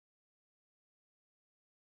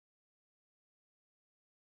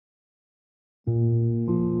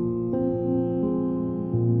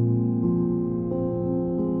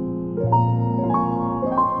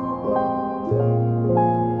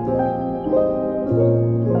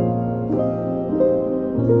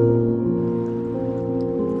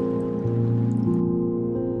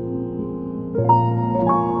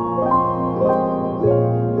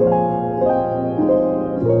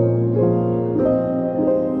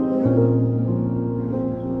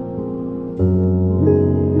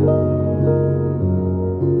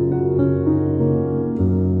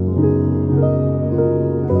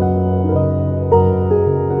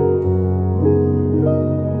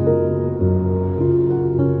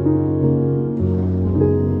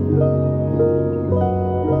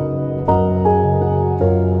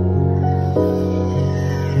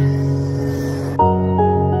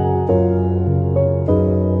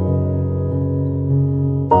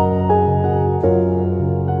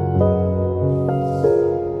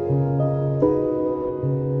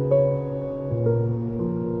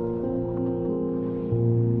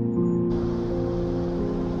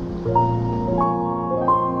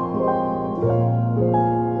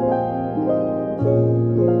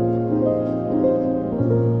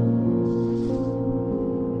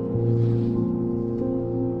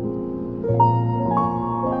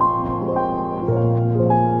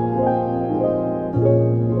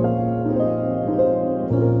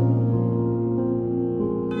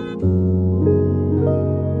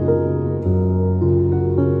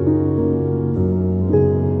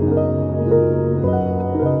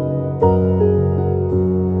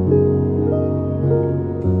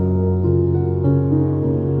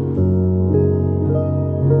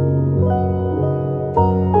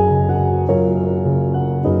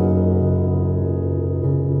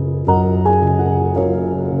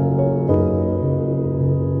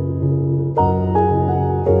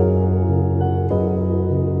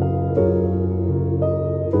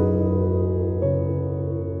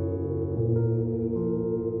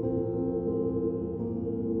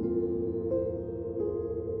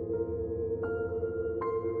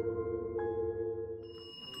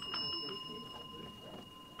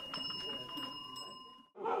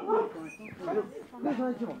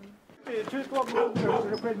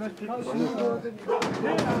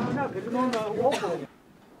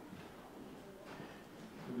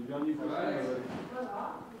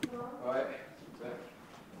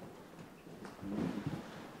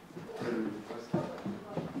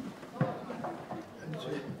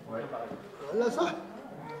Là ça，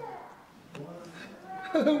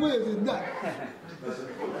我也是干，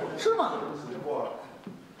是吗？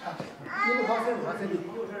你们花生，对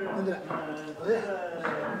不对？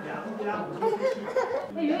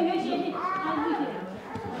哎呀，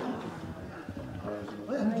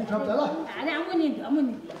你差不多了。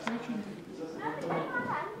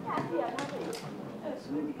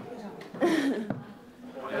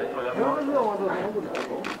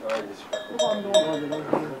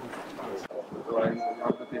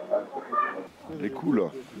Elle est cool,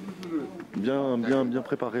 bien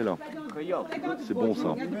préparée là. C'est bon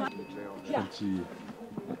ça.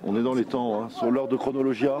 On est dans les temps, hein, sur l'heure de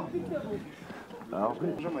chronologia. Alors,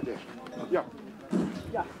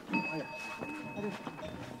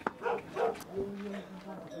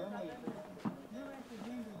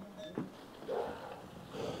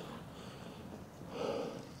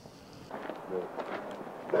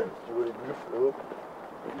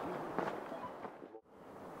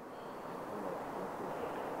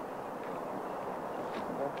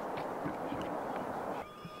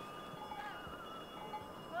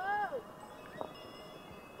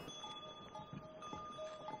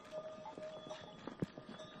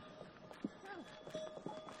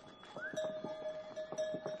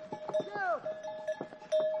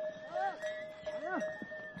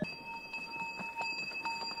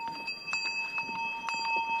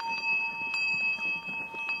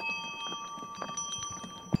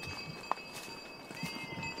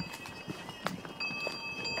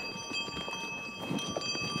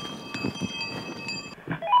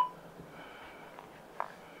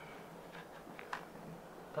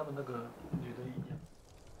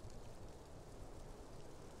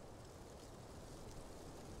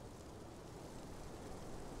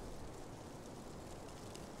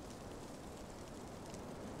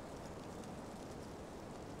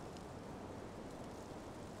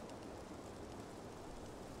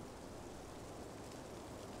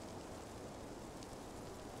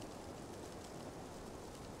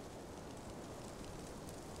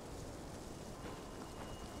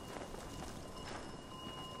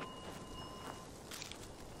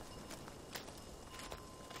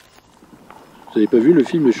 Vous avez pas vu le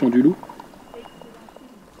film Le Chant du Loup?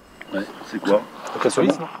 Ouais. C'est quoi? Très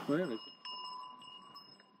solide, non? Ouais, ouais.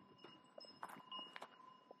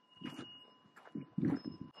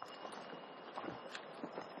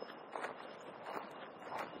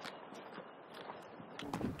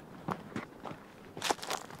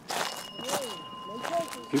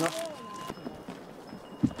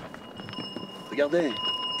 Regardez.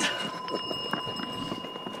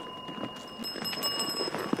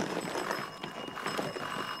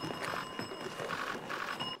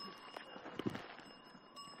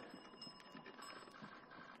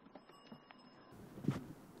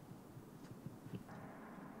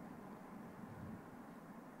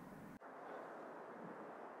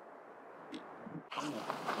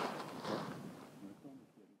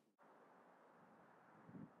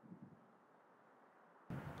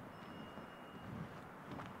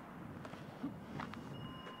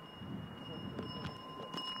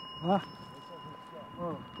 Ah.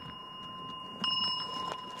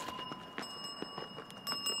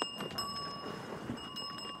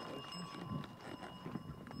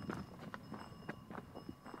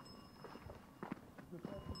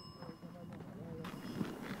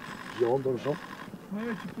 Je rentre dans le champ.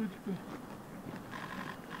 Ouais, tu peux.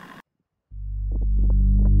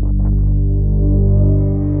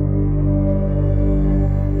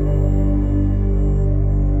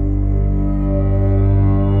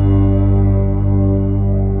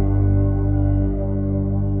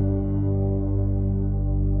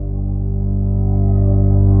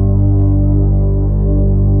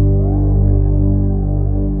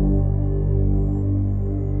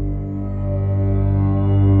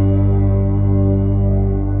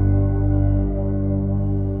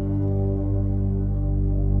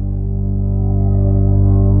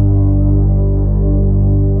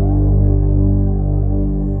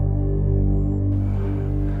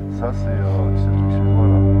 Ça, c'est le truc suédois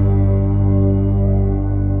là.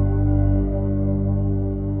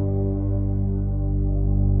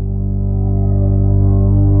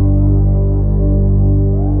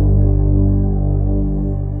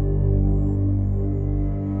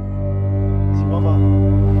 Si maman.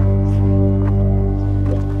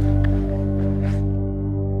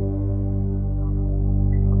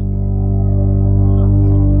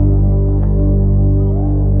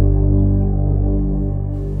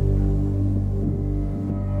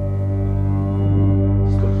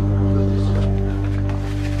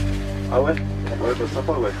 Ah ouais? Ouais, bah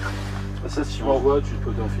sympa, ouais. Bah, ça, si Tu on m'envoies, tu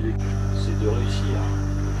peux t'enfiler. C'est de réussir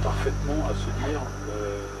parfaitement à se dire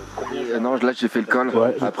combien Non, là j'ai fait le col,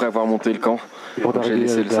 Ouais. après avoir monté le camp. Pour J'ai t'arriver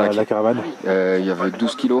laissé avec le sac. la caravane. Il y avait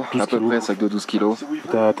 12 kilos, 12 à peu kilos. près, un sac de 12 kilos.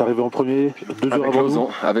 T'es arrivé en premier, 2 heures Avec avant l'ozon,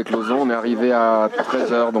 nous. avec l'ozon, on est arrivé à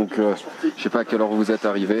 13h, donc je sais pas à quelle heure vous êtes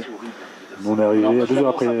arrivé. On est arrivé 2 heures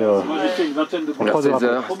après. Moi j'ai fait une vingtaine de Vers 3 heures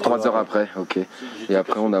 16h, après. 3 heures après, ok. Et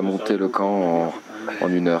après on a monté le camp en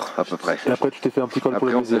 1 heure à peu près. Et après, tu t'es fait un petit col pour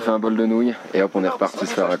Après le on s'est plaisir. fait un bol de nouilles et hop on est reparti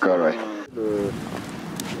se faire la colle, ouais.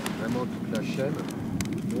 Vraiment toute la chaîne.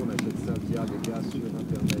 Nous on achète ça via des gars sur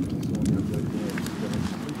internet qui sont en lien directement avec différents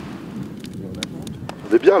sites. Et on attend.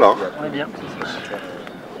 On est bien là. On est bien.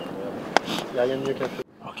 Il n'y a rien de mieux qu'un feu.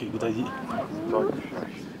 Ok, good idea.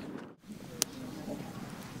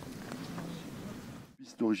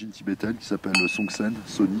 D'origine tibétaine qui s'appelle Songsen,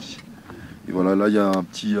 Sony. Et voilà, là il y a un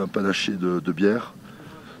petit panaché de bière.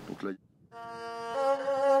 Donc là,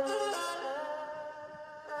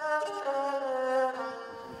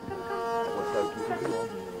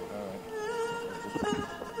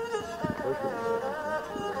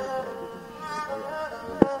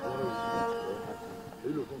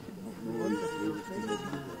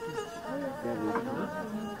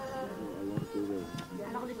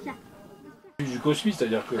 du Cosmi,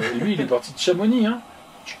 c'est-à-dire que lui il est parti de Chamonix, hein,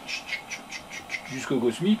 jusqu'au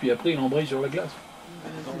Cosmi, puis après il embraye sur la glace.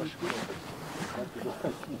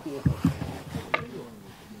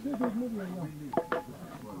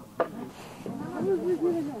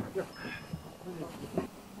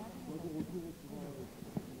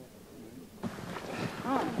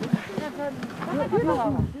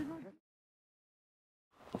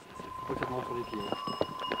 Complètement sur les pieds.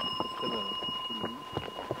 Très mal.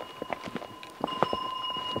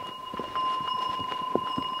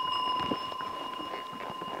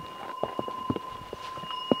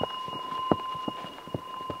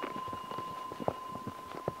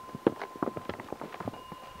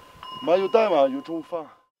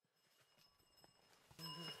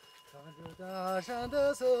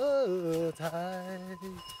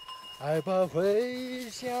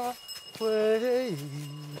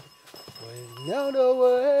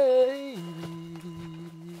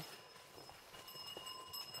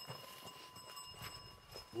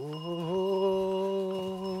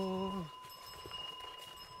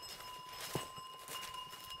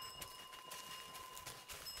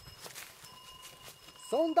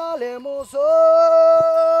 送达连莫索，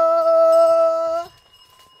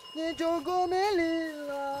你就过美丽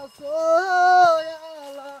啦，索呀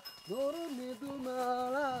啦，诺鲁米杜马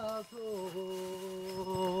拉索，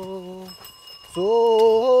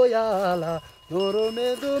索呀啦，诺鲁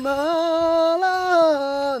米杜马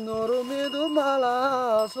拉，诺鲁米杜马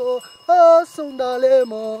拉索，送达连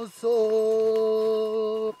莫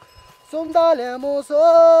索，送达连莫索。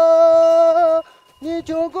你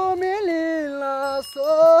就过米里啦，索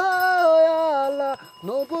呀啦，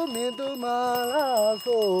诺不米杜马拉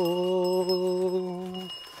索，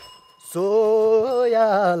索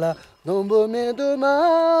呀啦，诺不米杜马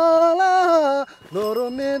拉，诺鲁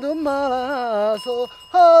米杜马拉索，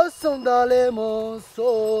送达连莫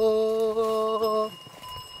索。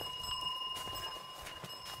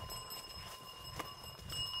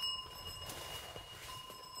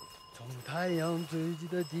从太阳最近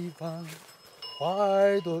的地方。花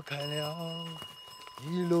儿都开了，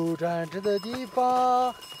一路站着的地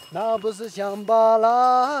方，那不是乡巴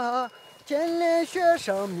拉。天连雪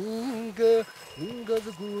上民歌，民歌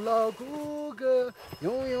是古老古歌，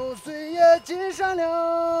悠悠岁月浸上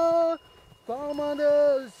了光芒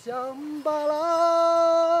的乡巴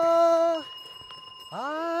拉。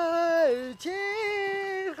爱琴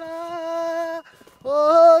海，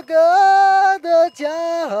我哥的家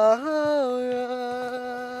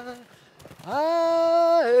园。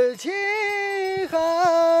爱琴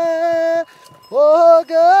海，我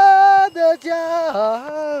哥的家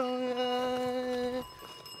园。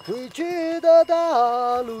回去的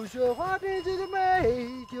大路，雪花变成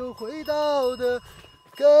美，就回到的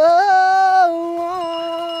更往。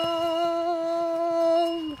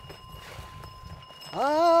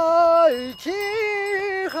爱琴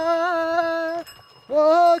海，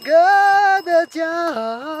我哥的家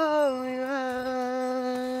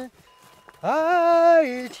园。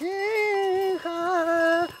爱琴海，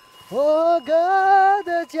我哥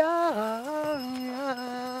的家园。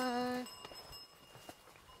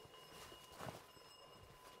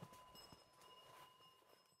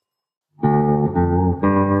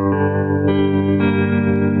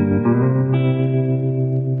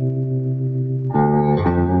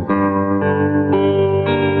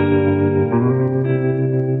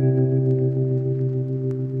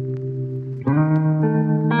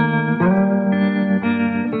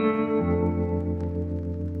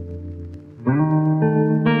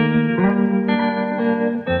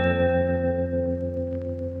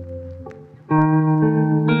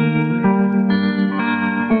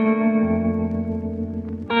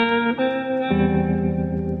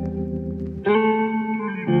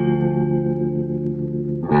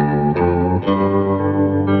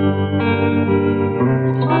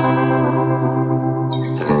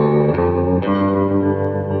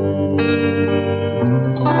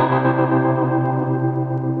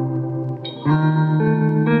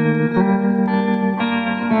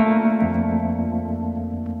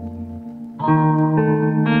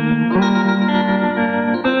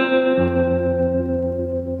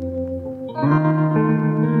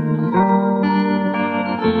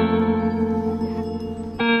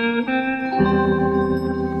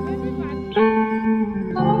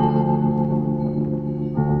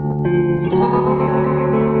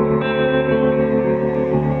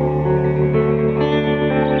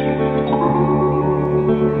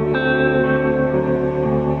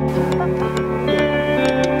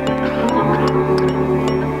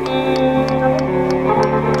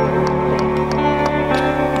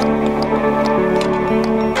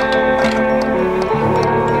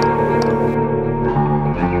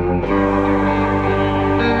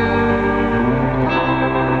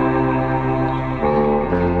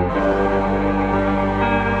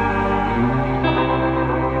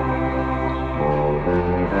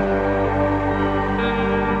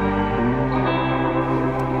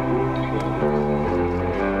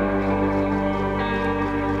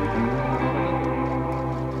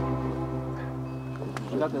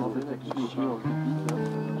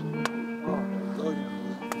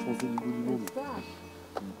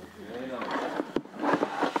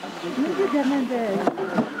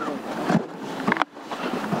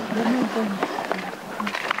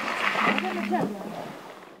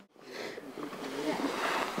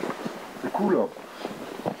C'est cool.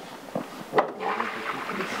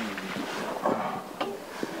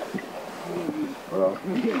 Voilà.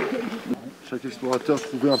 Chaque explorateur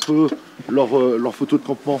trouvait un peu leurs photos de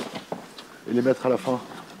campement et les mettre à la fin.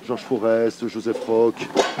 Georges Forest, Joseph Roch,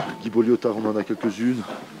 Ivre de Liotard, on en a quelques-unes.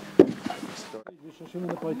 Je vais chercher mon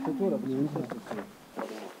appareil de photo là.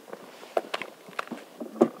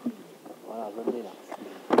 Voilà, venez là.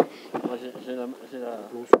 Moi j'ai la...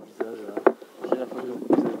 Planche au visage là. C'est la photo,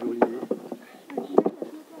 vous avez oublié.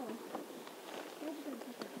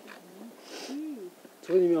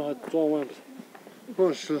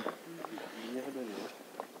 Oh, je...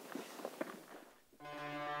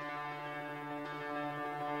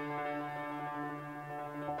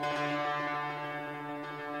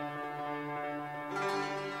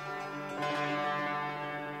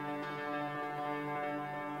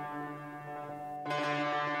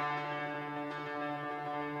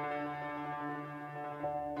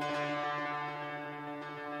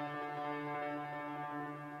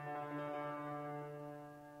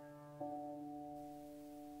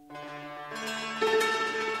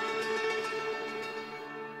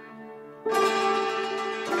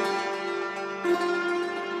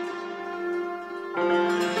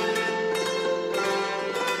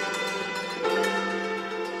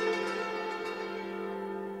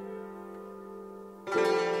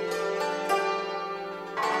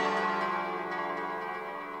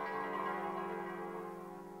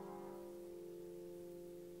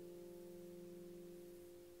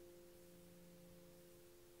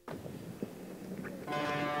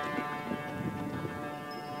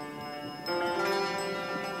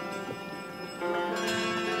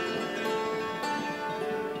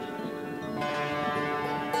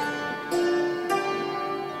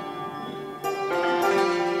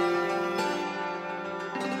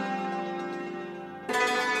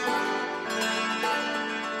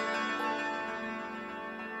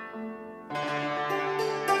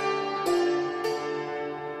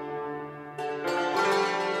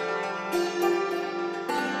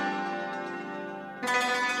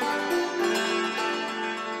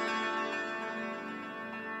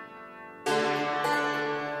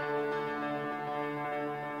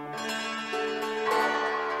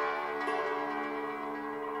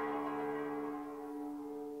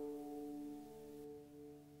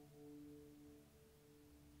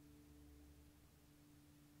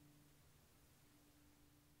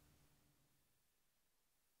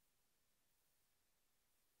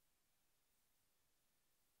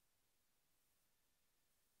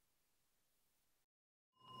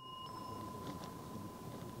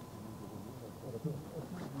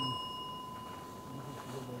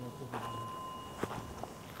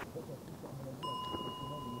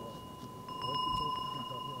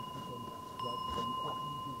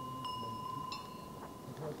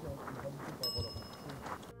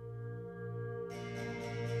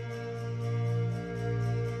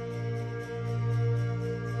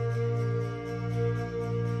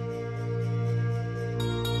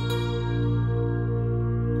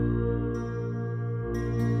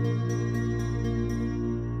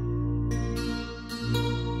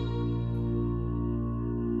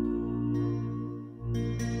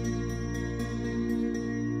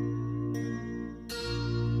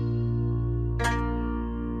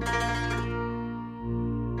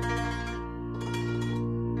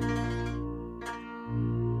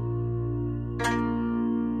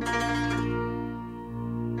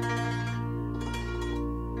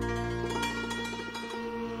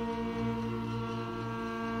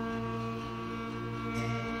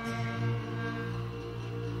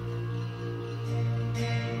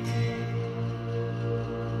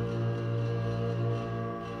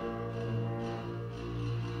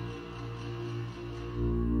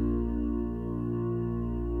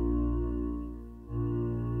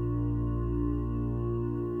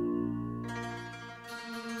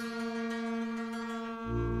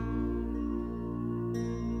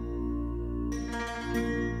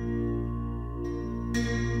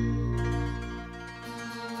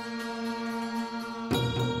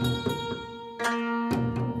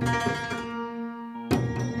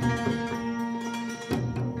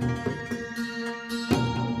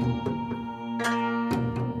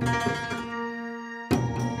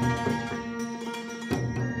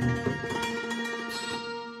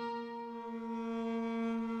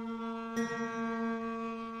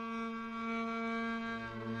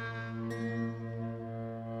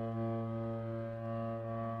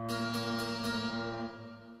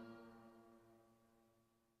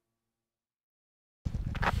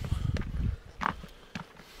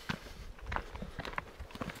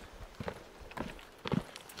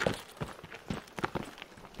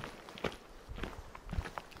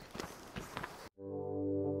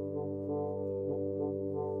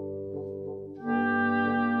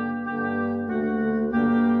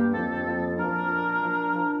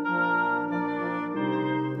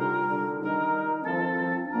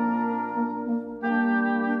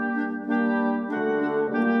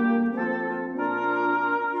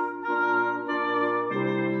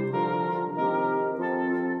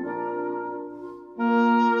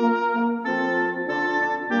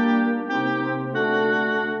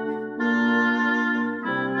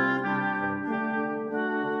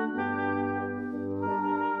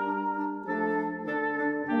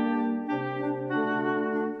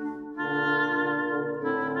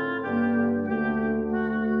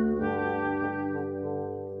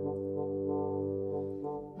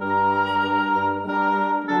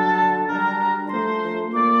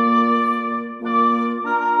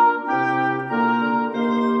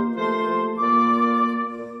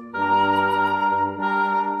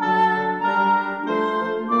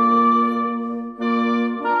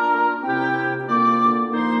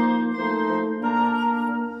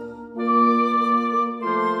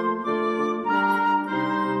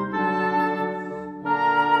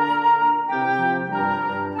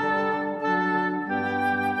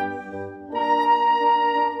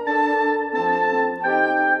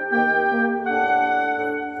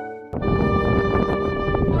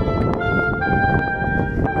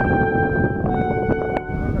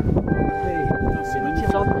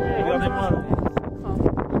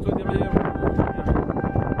 Toi derrière.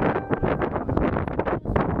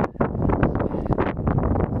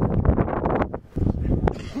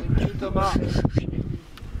 Thomas.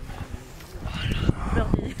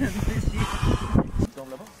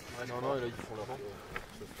 Non, non, là ils font l'avant.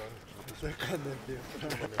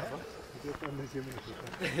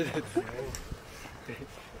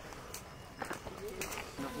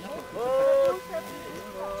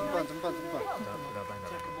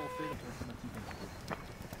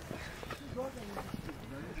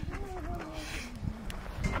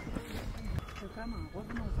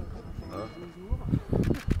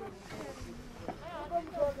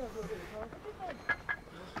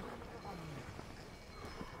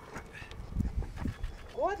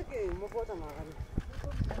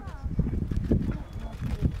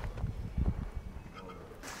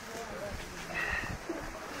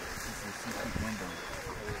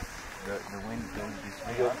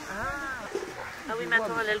 Ah oui, mais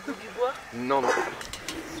attends, elle a le goût du bois? Non, non.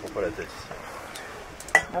 Ils sont pas la tête ici.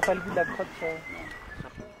 Elle n'a pas le goût de la crotte.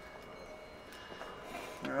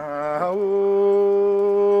 Ah,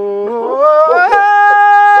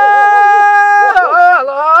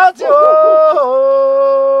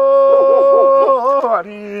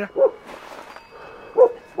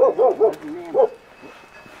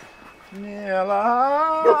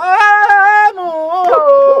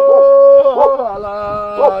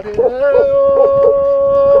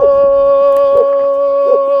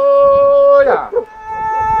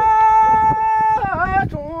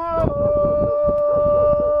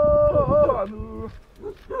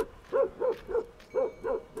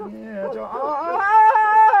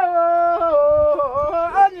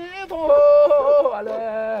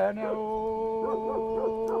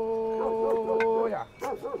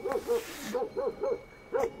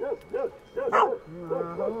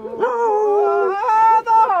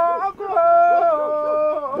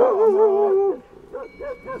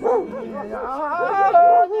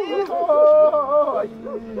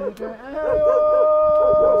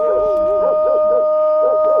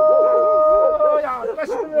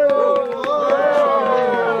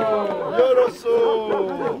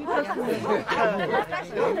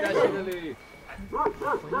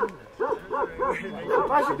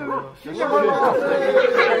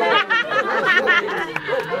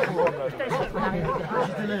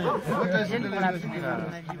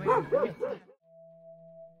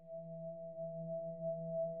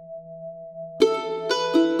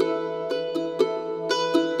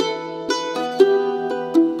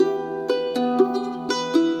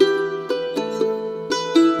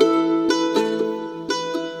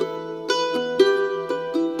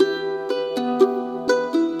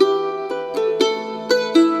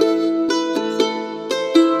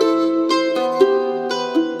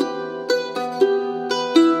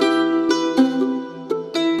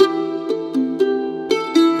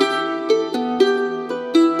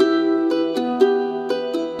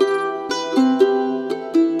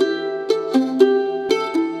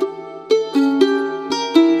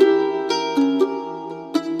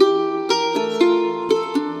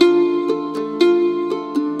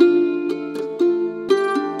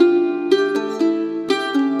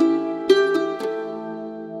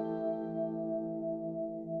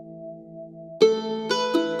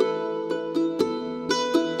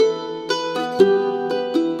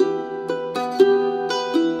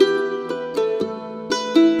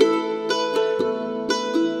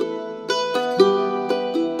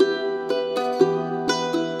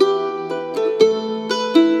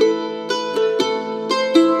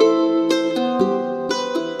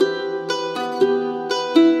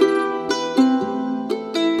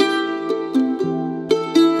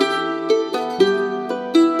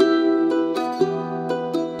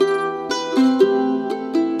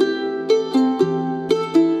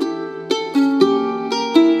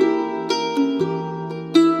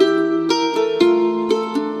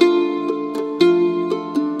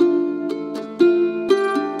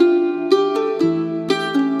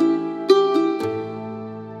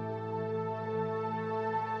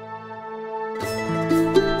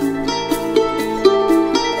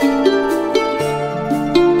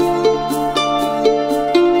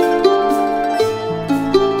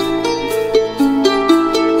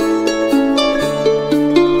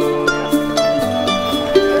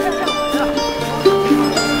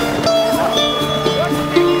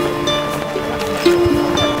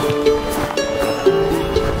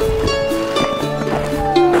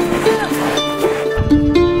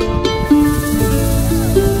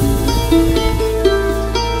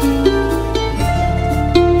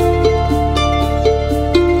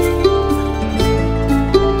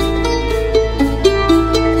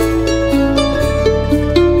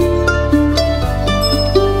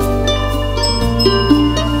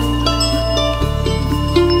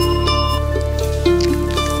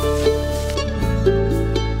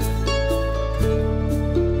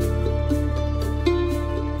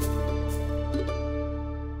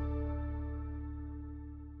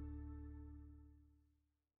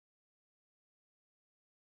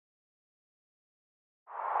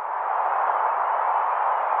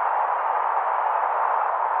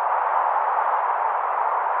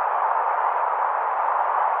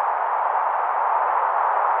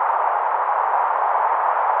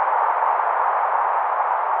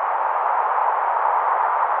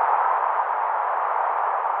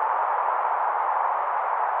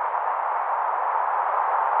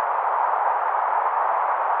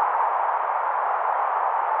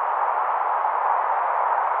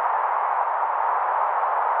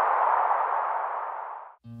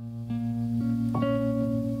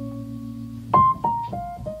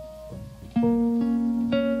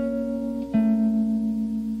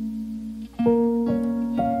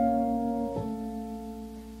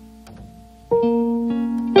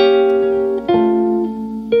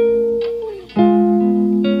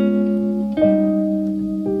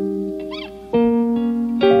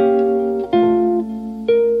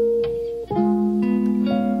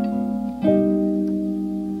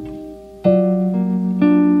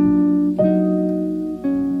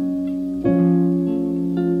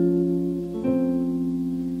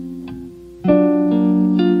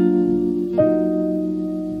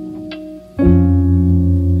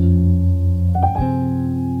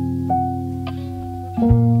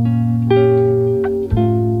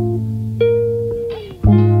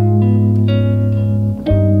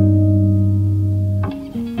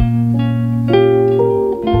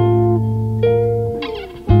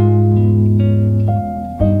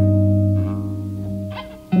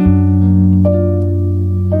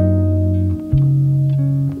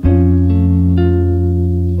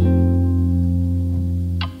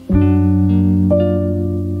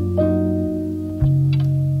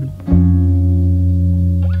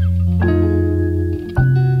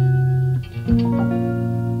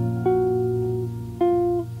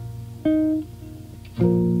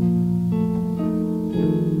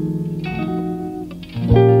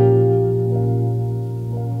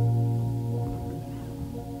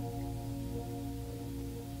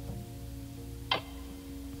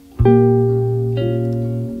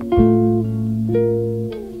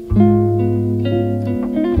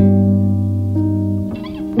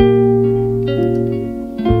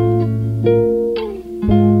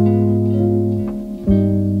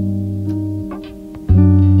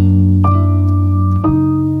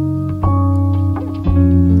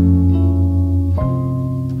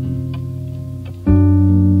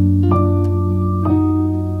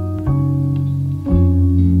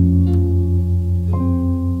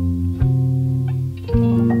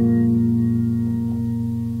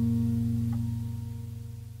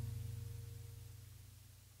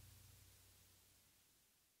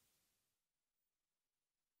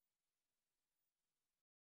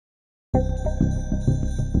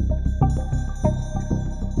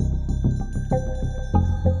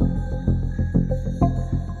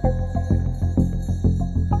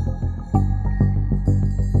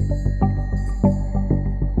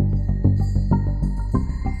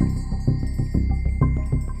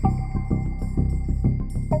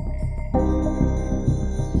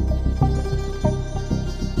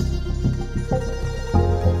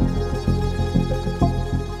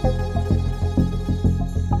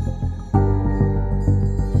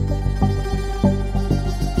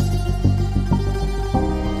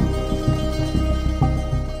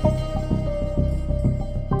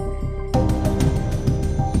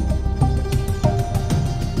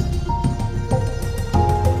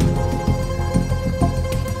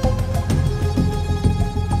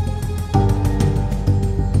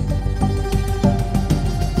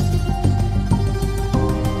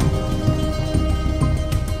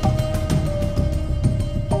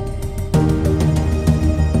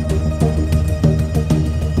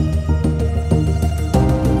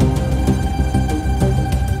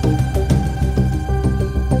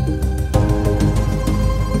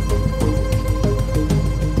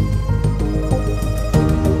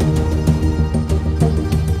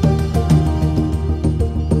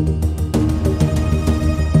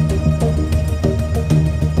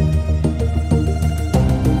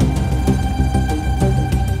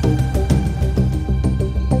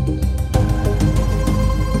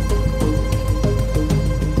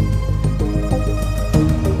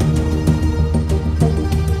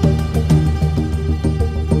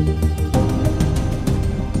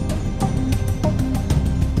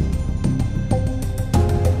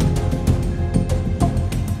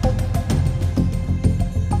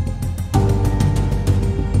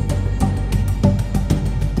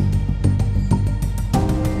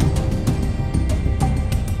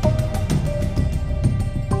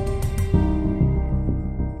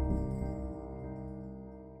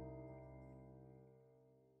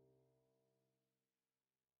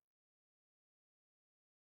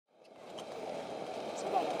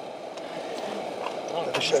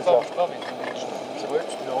 Les chaises là. C'est vrai,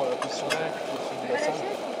 tu te mets en position là, tu peux filmer la salle.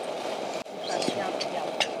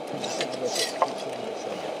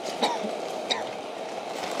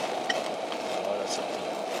 Voilà, c'est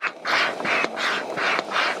merci.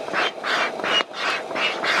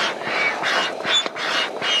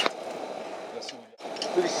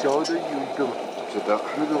 这个小的有一个嘛，是的。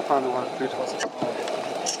那个放的话非常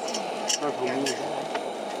2公里。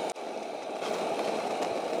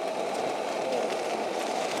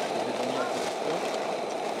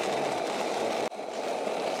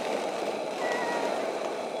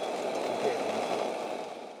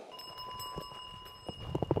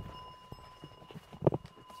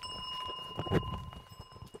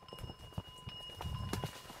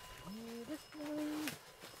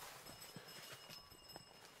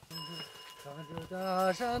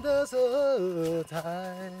大山的色彩，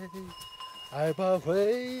害怕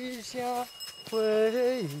会下回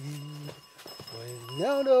忆，微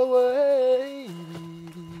亮的回忆。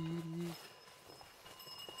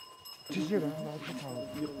继续来，来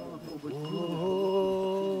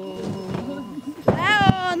哦，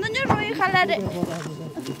那你说一下来的。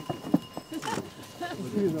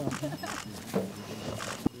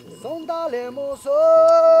送到联盟所。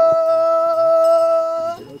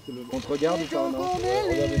 On te regarde ou pas? Non.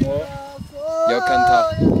 Regardez-moi. Yokanta.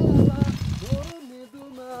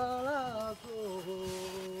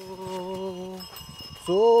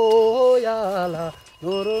 Soyala,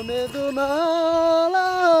 noromedu mala,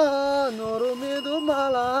 noromedu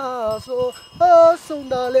mala, so,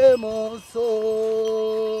 sondale monso,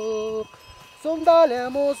 sondale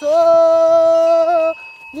monso,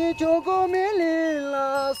 ni choko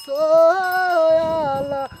milila,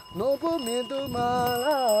 soyala. No pumido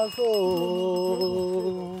malazo,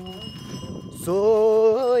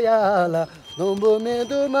 soyala. No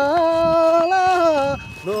pumido mala,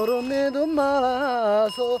 no pumido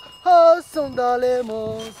malazo, sondale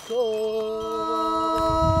monso，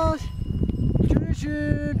 去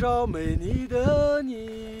寻找美丽的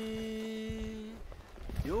你，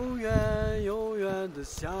永远永远的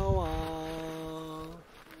向往。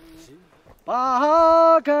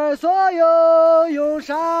 扒开所有忧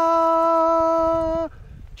伤，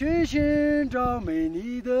去寻找美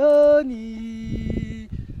丽的你，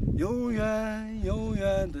永远永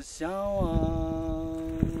远的向往。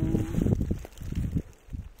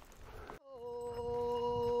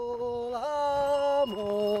拉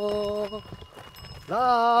莫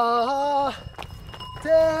拉特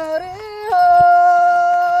里拉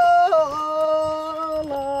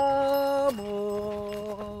莫。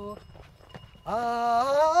 啊。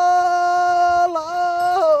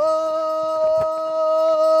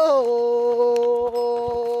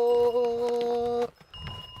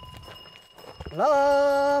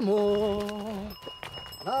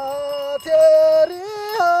那天里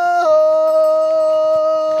啊，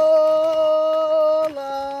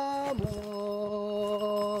那么，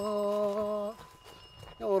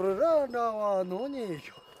要是人家话弄你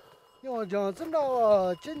去，要讲真的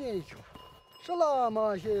话接你去，是那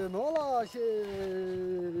么些弄那些。